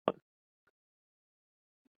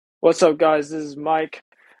What's up, guys? This is Mike.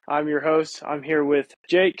 I'm your host. I'm here with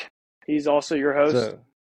Jake. He's also your host. So,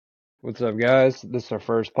 what's up, guys? This is our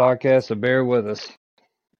first podcast, so bear with us.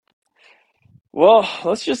 Well,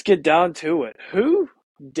 let's just get down to it. Who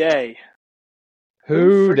day?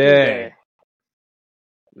 Who Who freaking day? day?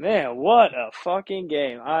 Man, what a fucking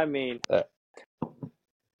game. I mean, Uh,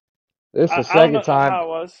 This is I, the I don't second know time. how it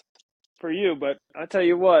was for you, but I tell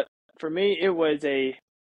you what, for me, it was a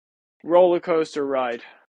roller coaster ride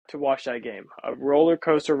to watch that game. A roller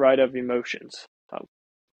coaster ride of emotions.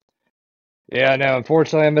 Yeah, no,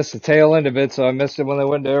 unfortunately, I missed the tail end of it, so I missed it when they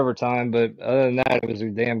went to overtime. But other than that, it was a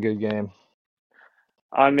damn good game.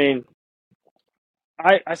 I mean,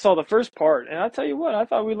 I saw the first part, and I tell you what, I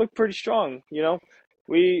thought we looked pretty strong.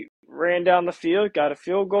 We ran down the field, got a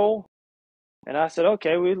field goal, and I said,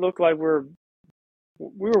 okay, we look like we were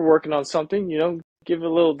working on something. Give a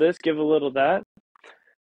little this, give a little that,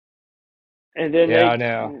 and then Yeah, they I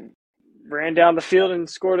know. ran down the field and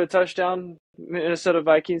scored a touchdown. Minnesota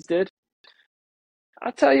Vikings did.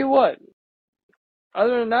 I tell you what,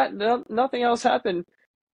 other than that, nothing else happened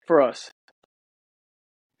for us.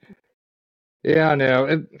 Yeah, I know.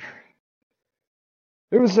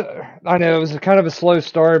 I know it was a kind of a slow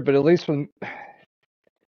start, but at least we've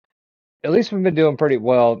been doing pretty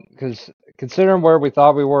well. Because considering where we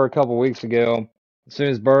thought we were a couple weeks ago, as soon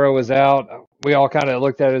as Burrow was out, we all kind of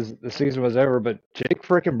looked at it as the season was over. But Jake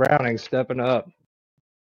freaking Browning stepping up.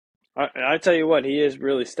 I tell you what, he is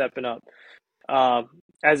really stepping up.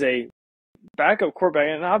 As a backup quarterback,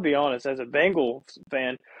 and I'll be honest, as a Bengals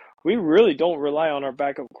fan, we really don't rely on our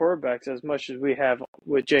backup quarterbacks as much as we have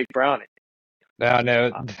with Jake Browning. I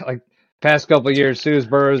know, Uh, like past couple of years, as soon as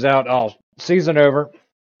Burrow's out, oh, season over.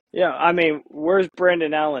 yeah, I mean, where's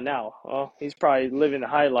Brandon Allen now? Well, he's probably living the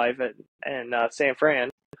high life at in San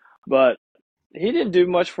Fran, but he didn't do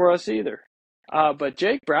much for us either. But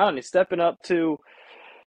Jake Brown is stepping up to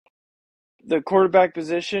the quarterback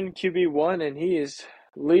position, QB1, and he is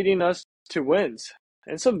leading us to wins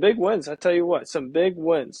and some big wins. I tell you what, some big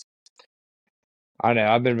wins. I know,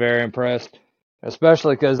 I've been very impressed,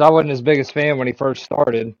 especially because I wasn't his biggest fan when he first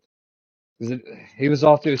started. 'Cause he was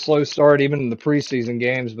off to a slow start even in the preseason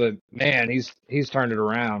games, but man, he's turned it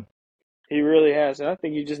around. He really has, and I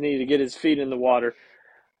think he just needed to get his feet in the water.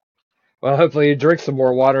 Well, hopefully he drinks some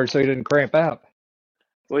more water so he didn't cramp out.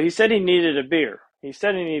 Well, he said he needed a beer. He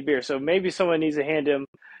said he needed beer, so maybe someone needs to hand him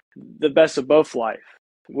the best of both life,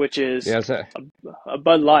 which is Yeah, so, a, a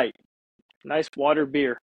Bud Light, nice water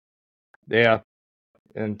beer. yeah,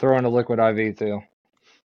 and throw in a liquid IV too.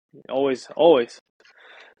 Always, always.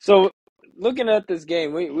 So, looking at this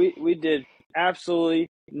game, we did absolutely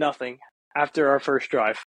nothing after our first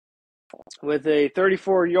drive with a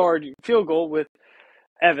 34-yard field goal with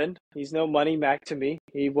Evan. He's no Money Mac to me.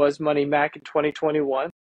 He was Money Mac in 2021.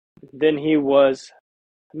 Then he was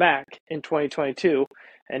Mac in 2022,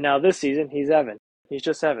 and now this season he's Evan. He's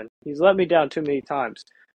just Evan. He's let me down too many times.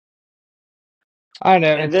 I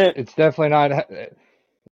know And it's then it's definitely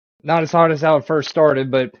not as hard as how it first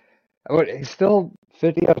started, but he's still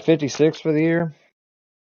 50 out of 56 for the year.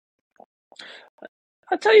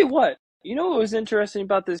 I'll tell you what. You know what was interesting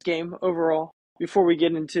about this game overall? Before we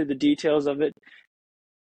get into the details of it,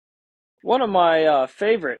 one of my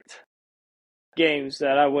favorite games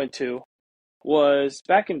that I went to was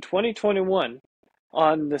back in 2021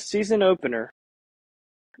 on the season opener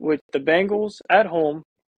with the Bengals at home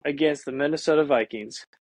against the Minnesota Vikings.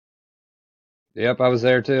 Yep, I was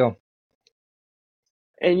there too.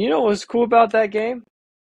 And you know what was cool about that game?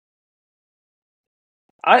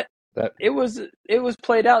 I That it was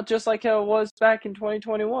played out just like how it was back in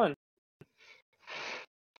 2021.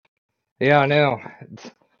 Yeah, I know.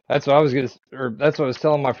 That's what I was or that's what I was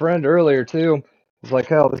telling my friend earlier too. It's like,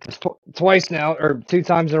 hell, this is twice now, or two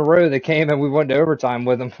times in a row they came and we went to overtime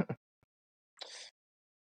with them.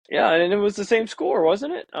 Yeah, and it was the same score,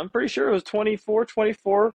 wasn't it? I'm pretty sure it was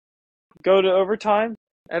 24-24. Go to overtime.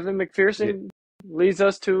 Evan Y- McPherson leads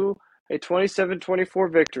us to a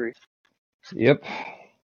 27-24 victory. Yep.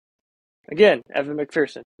 Again, Evan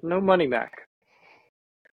McPherson, no money Mac.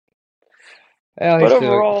 Well, he But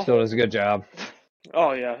still overall, still does a good job,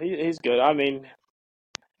 oh yeah, he's good. I mean,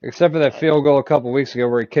 except for that uh, field goal a couple weeks ago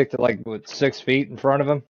where he kicked it like with 6 feet in front of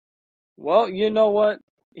him. well, you know what?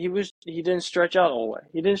 He didn't stretch out all the way.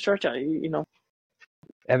 He didn't stretch out.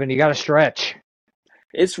 Evan, you got to stretch.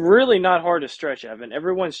 It's really not hard to stretch, Evan.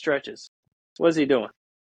 Everyone stretches. What is he doing?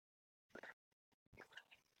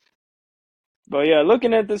 But yeah,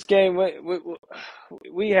 looking at this game,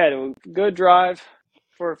 we had a good drive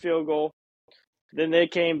for a field goal. Then they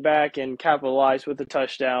came back and capitalized with a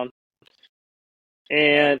touchdown.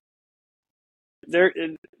 And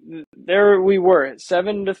there we were at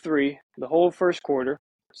 7-3 the whole first quarter.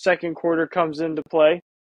 Second quarter comes into play,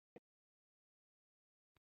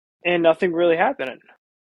 and nothing really happened.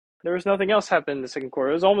 There was nothing else happening in the second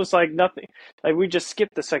quarter. It was almost like nothing. Like we just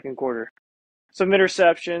skipped the second quarter. Some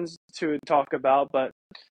interceptions to talk about, but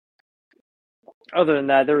other than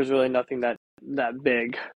that, there was really nothing that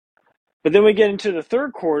big. But then we get into the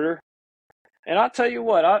third quarter, and I'll tell you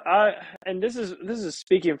what, I and this is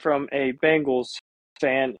speaking from a Bengals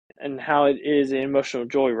fan and how it is an emotional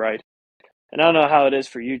joyride. And I don't know how it is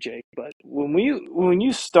for you, Jake, but when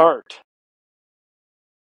you start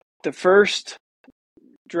the first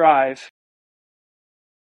drive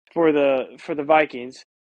for the Vikings,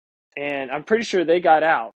 and I'm pretty sure they got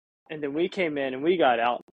out, and then we came in and we got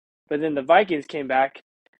out, but then the Vikings came back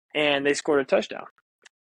and they scored a touchdown,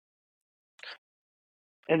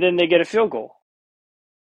 and then they get a field goal,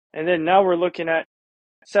 and then now we're looking at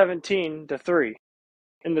 17-3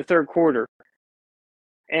 in the third quarter,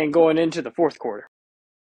 and going into the fourth quarter.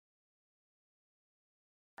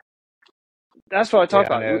 That's what I talk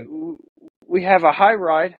Yeah, I about. know. We have a high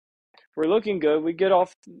ride. We're looking good. We get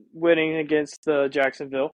off winning against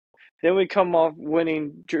Jacksonville. Then we come off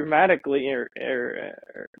winning dramatically, or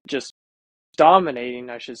just dominating,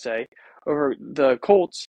 I should say, over the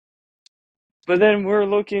Colts. But then we're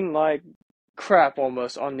looking like crap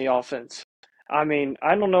almost on the offense. I mean,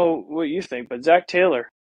 I don't know what you think, but Zach Taylor,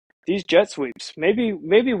 these jet sweeps, maybe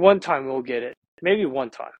one time we'll get it. Maybe one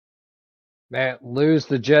time. Man, lose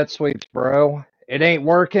the jet sweeps, bro. It ain't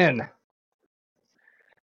working.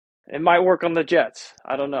 It might work on the Jets.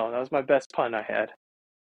 I don't know. That was my best pun I had.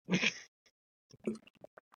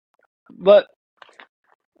 But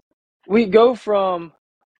we go from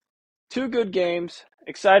two good games,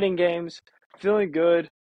 exciting games, feeling good,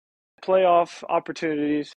 playoff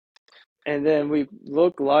opportunities, and then we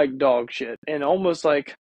look like dog shit. And almost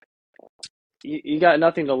like you got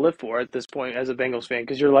nothing to live for at this point as a Bengals fan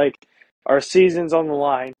because you're like, our season's on the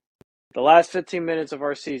line. The last 15 minutes of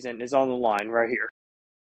our season is on the line right here.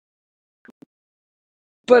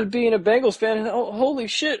 But being a Bengals fan, holy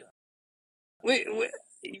shit.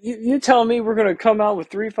 You tell me we're going to come out with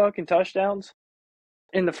 3 fucking touchdowns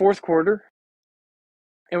in the fourth quarter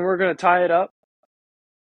and we're going to tie it up?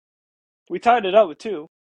 We tied it up with 2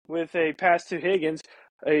 with a pass to Higgins,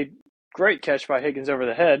 a great catch by Higgins over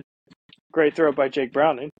the head, great throw by Jake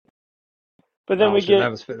Browning. But then Oh we shit,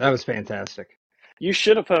 get, that was fantastic, you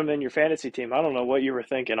should have put him in your fantasy team. I don't know what you were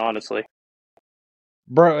thinking, honestly.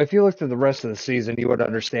 bro. If you looked at the rest of the season, you would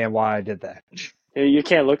understand why I did that. You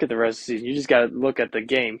can't look at the rest of the season. You just got to look at the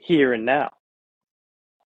game here and now.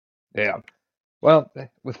 Yeah. Well,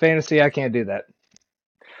 with fantasy, I can't do that.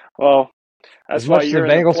 Well, As that's why much as a you're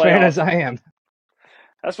in the Bengals fan playoff. as I am.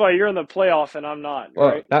 That's why you're in the playoff and I'm not,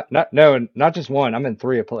 Well, right? not just one. I'm in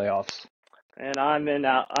 3 of playoffs. And I'm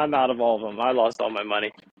out of all of them. I lost all my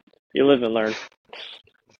money. You live and learn.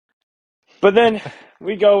 But then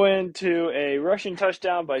we go into a rushing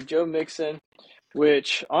touchdown by Joe Mixon,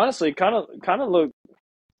 which honestly kind of looked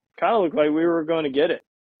like we were going to get it.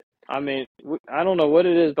 I mean, I don't know what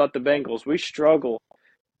it is about the Bengals. We struggle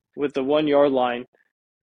with the 1 yard line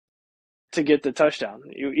to get the touchdown.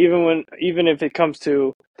 Even if it comes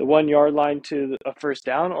to the 1 yard line to a first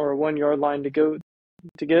down or a 1 yard line to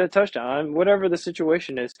get a touchdown, whatever the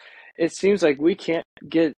situation is, it seems like we can't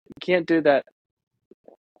do that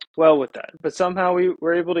well with that. But somehow we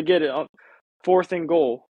were able to get it on 4th and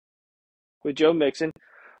goal with Joe Mixon,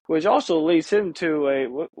 which also leads him to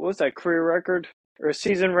what was that, career record or a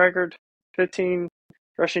season record, 15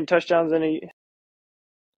 rushing touchdowns in a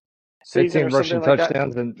season 15 or rushing something like that.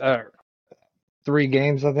 touchdowns in 3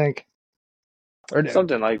 games, I think. Or no,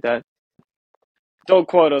 Something like that. Don't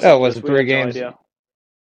quote us no, it on this. wasn't We 3 have no games. idea.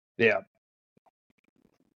 Yeah.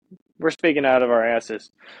 We're speaking out of our asses.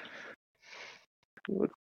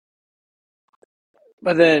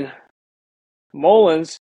 But then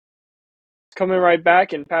Mullins coming right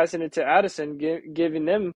back and passing it to Addison, giving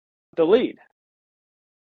them the lead,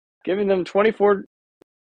 giving them 24-17.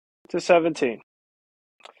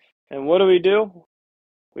 And what do?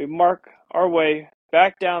 We mark our way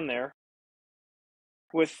back down there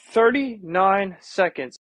with 39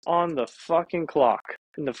 seconds on the fucking clock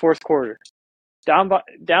in the fourth quarter, down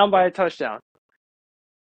by a touchdown.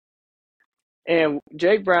 And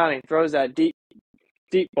Jake Browning throws that deep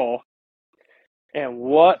ball. And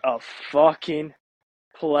what a fucking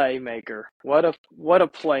playmaker. What a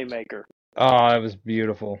playmaker. Oh, it was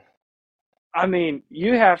beautiful. I mean,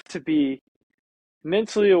 you have to be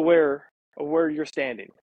mentally aware of where you're standing.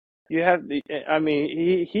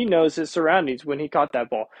 He knows his surroundings when he caught that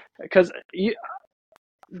ball. Because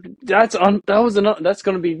That's going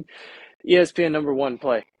to be ESPN #1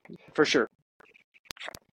 play for sure.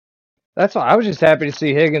 That's why I was just happy to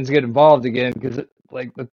see Higgins get involved again because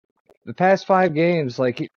like the past 5 games,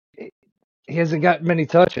 like he hasn't got many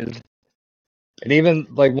touches. And even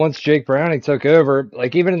like once Jake Browning took over,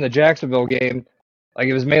 like even in the Jacksonville game, like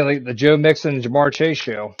it was mainly the Joe Mixon and Jamar Chase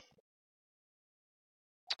show.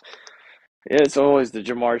 It's always the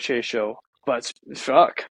Jamar Chase show, but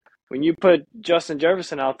fuck, when you put Justin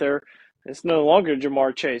Jefferson out there, it's no longer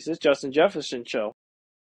Jamar Chase. It's Justin Jefferson show.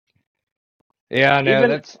 Yeah, I know Even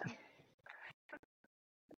that's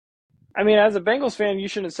I mean, as a Bengals fan, you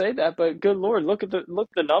shouldn't say that, but good lord, look at the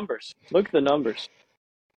numbers. Look at the numbers.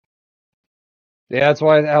 yeah, that's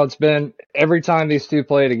why how it's been every time these two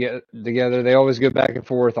play together. They always go back and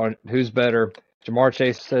forth on who's better. Jamar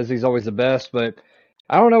Chase says he's always the best, but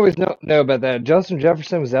I don't always know about that. Justin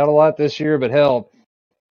Jefferson was out a lot this year, but hell,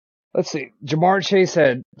 let's see. Jamar Chase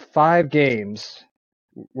had 5 games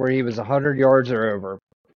where he was 100 yards or over.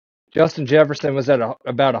 Justin Jefferson was at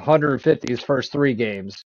about 150 his first 3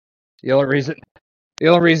 games. The only reason the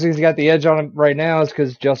only reason he's got the edge on him right now is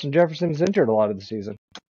because Justin Jefferson's injured a lot of the season.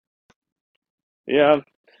 Yeah,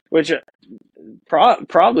 which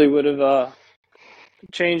probably would have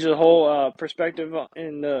changed the whole perspective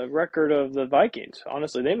in the record of the Vikings.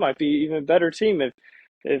 Honestly, they might be even a better team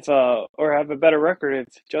if or have a better record if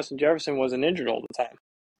Justin Jefferson wasn't injured all the time.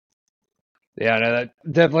 Yeah, no, that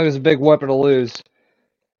definitely was a big weapon to lose.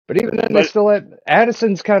 But even then, they But still had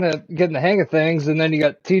Addison's kind of getting the hang of things, and then you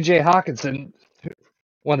got T.J. Hawkinson,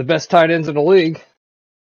 one of the best tight ends in the league.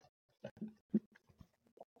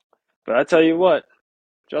 but I tell you what,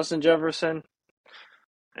 Justin Jefferson,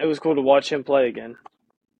 it was cool to watch him play again.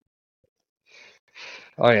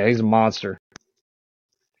 Oh yeah, he's a monster.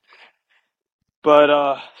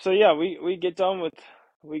 But so yeah, we get done with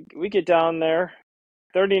we get down there.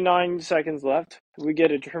 39 seconds left. We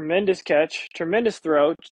get a tremendous catch, tremendous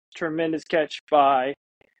throw, tremendous catch by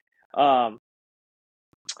um,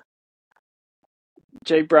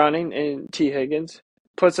 Jake Browning and T. Higgins.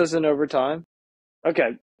 Puts us in overtime.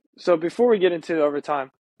 Okay, so before we get into overtime,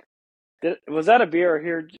 was that a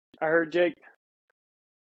beer? I heard Jake.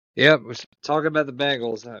 Yep, we're talking about the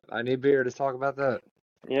Bengals. I need beer to talk about that.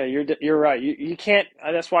 Yeah, you're right. You can't.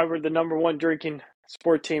 That's why we're the #1 drinking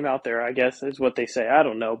sport team out there. I guess is what they say. I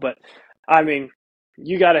don't know, but I mean,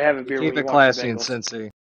 you got to have a We beer when keep you it watch the classy and Bengals. Cincy.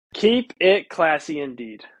 Keep it classy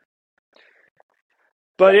indeed.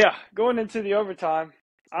 But yeah, going into the overtime,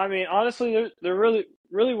 I mean, honestly, there really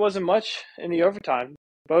wasn't much in the overtime.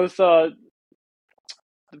 Both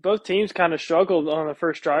both teams kind of struggled on the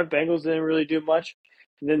first drive. Bengals didn't really do much.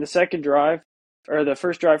 And then the second drive, or the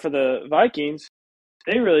first drive for the Vikings,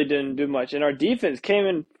 they really didn't do much. And our defense came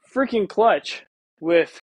in freaking clutch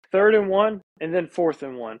with 3rd and 1 and then 4th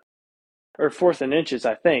and 1. Or 4th and inches,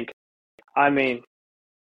 I think. I mean,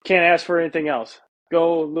 can't ask for anything else.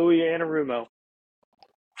 Go Louis Anarumo.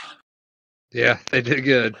 Yeah, they did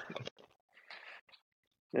good.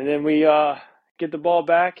 And then we get the ball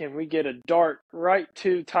back and we get a dart right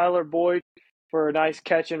to Tyler Boyd for a nice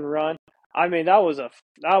catch and run. I mean, that was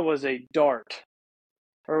a dart.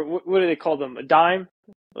 Or what do they call them? A dime?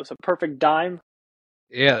 It was a perfect dime.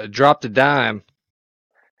 Yeah, dropped a dime.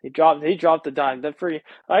 He dropped the dime. That free,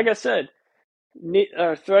 like I said,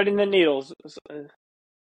 threading the needles.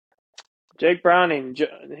 Jake Browning,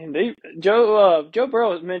 Joe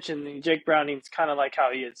Burrow mentioned Jake Browning's kind of like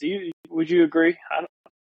how he is. Would you agree?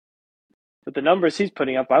 With the numbers he's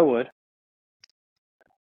putting up, I would.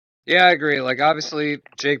 Yeah, I agree. Like obviously,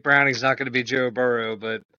 Jake Browning's not going to be Joe Burrow,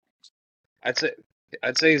 but I'd say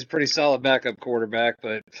I'd say he's a pretty solid backup quarterback,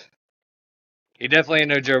 but he definitely ain't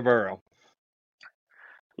no Joe Burrow.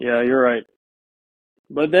 Yeah, you're right.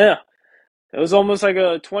 But yeah, it was almost like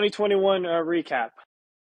a 2021 recap.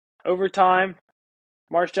 Overtime,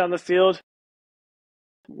 march down the field,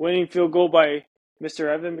 winning field goal by Mr.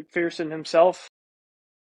 Evan McPherson himself.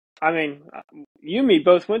 I mean, you and me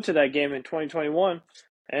both went to that game in 2021,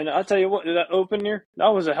 and I'll tell you what, that opener, that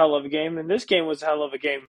was a hell of a game, and this game was a hell of a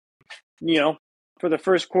game, you know, for the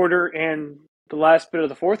first quarter and the last bit of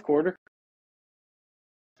the fourth quarter.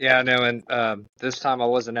 Yeah, I know. And this time I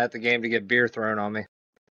wasn't at the game to get beer thrown on me.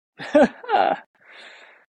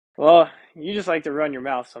 Well, you just like to run your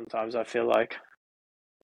mouth sometimes, I feel like.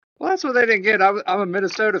 Well, that's what they didn't get. I'm a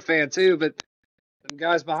Minnesota fan too, but the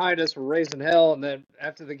guys behind us were raising hell, and then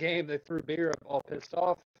after the game they threw beer up, all pissed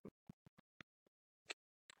off.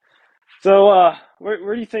 So,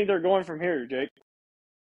 where do you think they're going from here, Jake?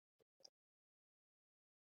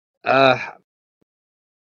 Uh,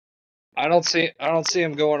 I don't see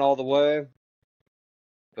him going all the way,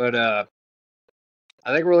 but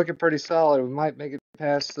I think we're looking pretty solid. We might make it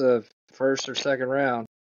past the first or second round.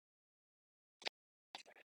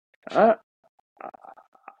 I,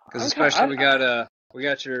 Because I'm kind. especially we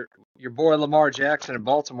got your boy Lamar Jackson in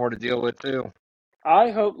Baltimore to deal with too. I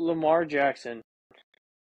hope Lamar Jackson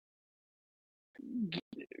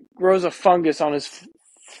grows a fungus on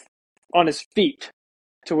his feet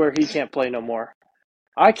to where he can't play no more.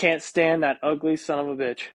 I can't stand that ugly son of a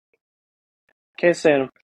bitch. Can't stand him.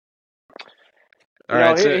 All You know,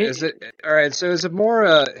 right, so he is it all right? So is it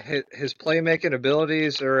more his playmaking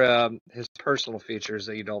abilities or his personal features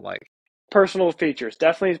that you don't like? personal features,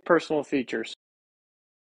 definitely personal features.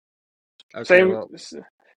 Okay, Same well,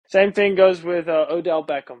 same thing goes with Odell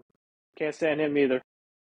Beckham. Can't stand him either.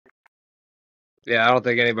 yeah, I don't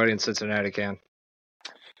think anybody in Cincinnati can.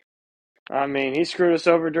 I mean, he screwed us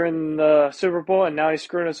over during the Super Bowl, and now he's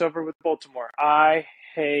screwing us over with Baltimore. I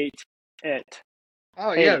hate it.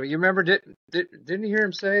 Oh Hate yeah, it. you remember didn't you hear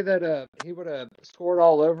him say that he would have scored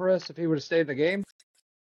all over us if he would have stayed in the game?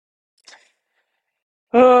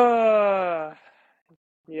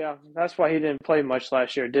 Yeah, that's why he didn't play much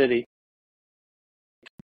last year, did he?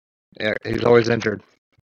 Yeah, he's always injured.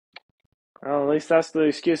 Well, at least that's the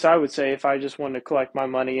excuse I would say if I just wanted to collect my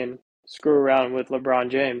money and screw around with LeBron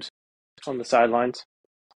James on the sidelines.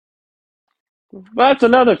 But that's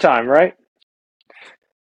another time, right?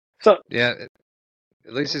 So Yeah,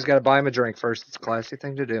 at least he's got to buy him a drink first. It's a classy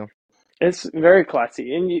thing to do. it's very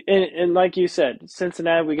classy, and like you said,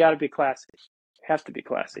 Cincinnati, we got to be classy. Have to be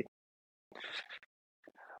classy.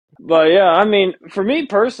 But yeah, I mean, for me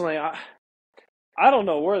personally, I don't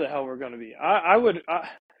know where the hell we're going to be.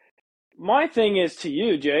 My thing is to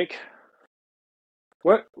you, Jake.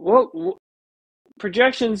 What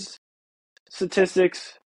projections,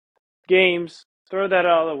 statistics, games? Throw that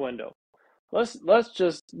out of the window. Let's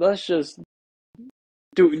just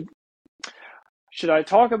do. Should I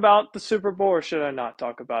talk about the Super Bowl or should I not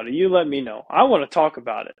talk about it? You let me know. I want to talk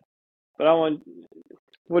about it, but I want.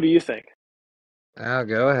 What do you think? Oh,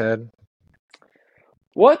 go ahead.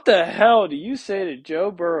 What the hell do you say to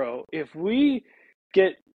Joe Burrow if we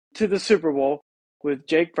get to the Super Bowl with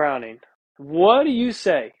Jake Browning? What do you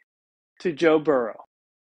say to Joe Burrow?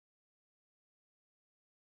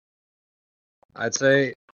 I'd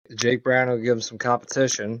say Jake Brown will give him some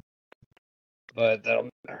competition, but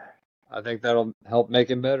I think that'll help make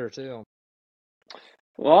him better too.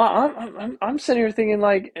 Well, I'm sitting here thinking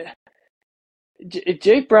like, if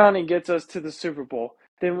Jake Browning gets us to the Super Bowl,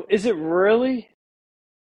 then is it really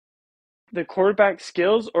the quarterback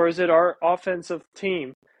skills or is it our offensive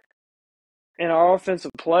team and our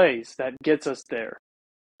offensive plays that gets us there?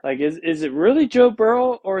 Like, is it really Joe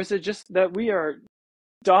Burrow or is it just that we are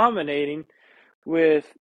dominating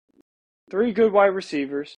with three good wide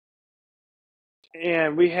receivers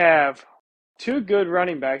and we have two good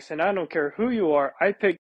running backs? And I don't care who you are, I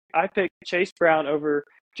pick Chase Brown over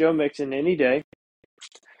Joe Mixon any day.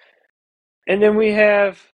 And then we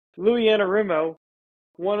have Louis Anarumo,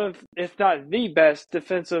 one of, if not the best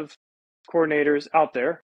defensive coordinators out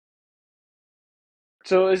there.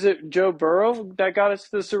 So is it Joe Burrow that got us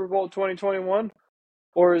to the Super Bowl 2021?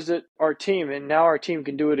 Or is it our team? And now our team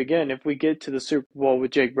can do it again if we get to the Super Bowl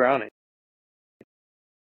with Jake Browning.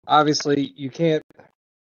 Obviously, you can't.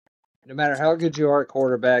 No matter how good you are at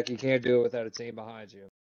quarterback, you can't do it without a team behind you.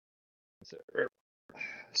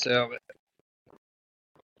 So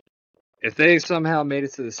if they somehow made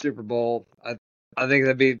it to the Super Bowl, I think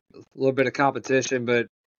that'd be a little bit of competition, but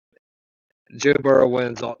Joe Burrow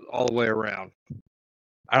wins all the way around.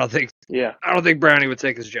 I don't think Yeah. I don't think Brownie would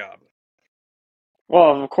take his job.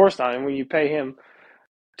 Well, of course not. And when you pay him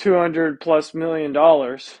 $200+ million,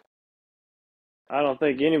 I don't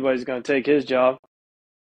think anybody's going to take his job.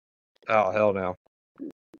 Oh hell no.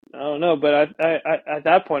 I don't know, but at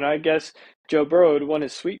that point, I guess Joe Burrow would want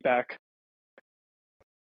his suite back.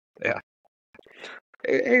 Yeah,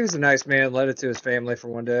 he was a nice man. Led it to his family for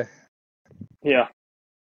one day. Yeah.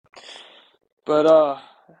 But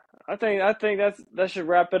I think that should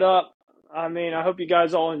wrap it up. I mean, I hope you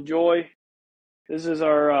guys all enjoy. This is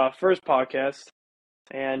our first podcast,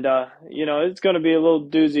 and it's going to be a little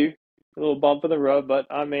doozy, a little bump in the road. But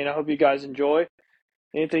I mean, I hope you guys enjoy.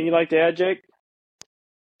 Anything you'd like to add, Jake?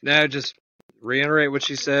 No, just reiterate what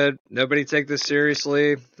she said. Nobody take this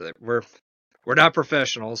seriously. We're not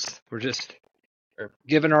professionals. We're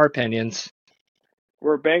giving our opinions.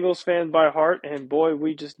 We're Bengals fans by heart, and boy,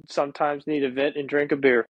 we just sometimes need a vent and drink a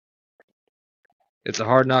beer. It's a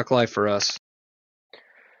hard knock life for us.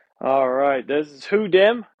 All right, this is Who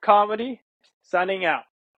Dem Comedy signing out.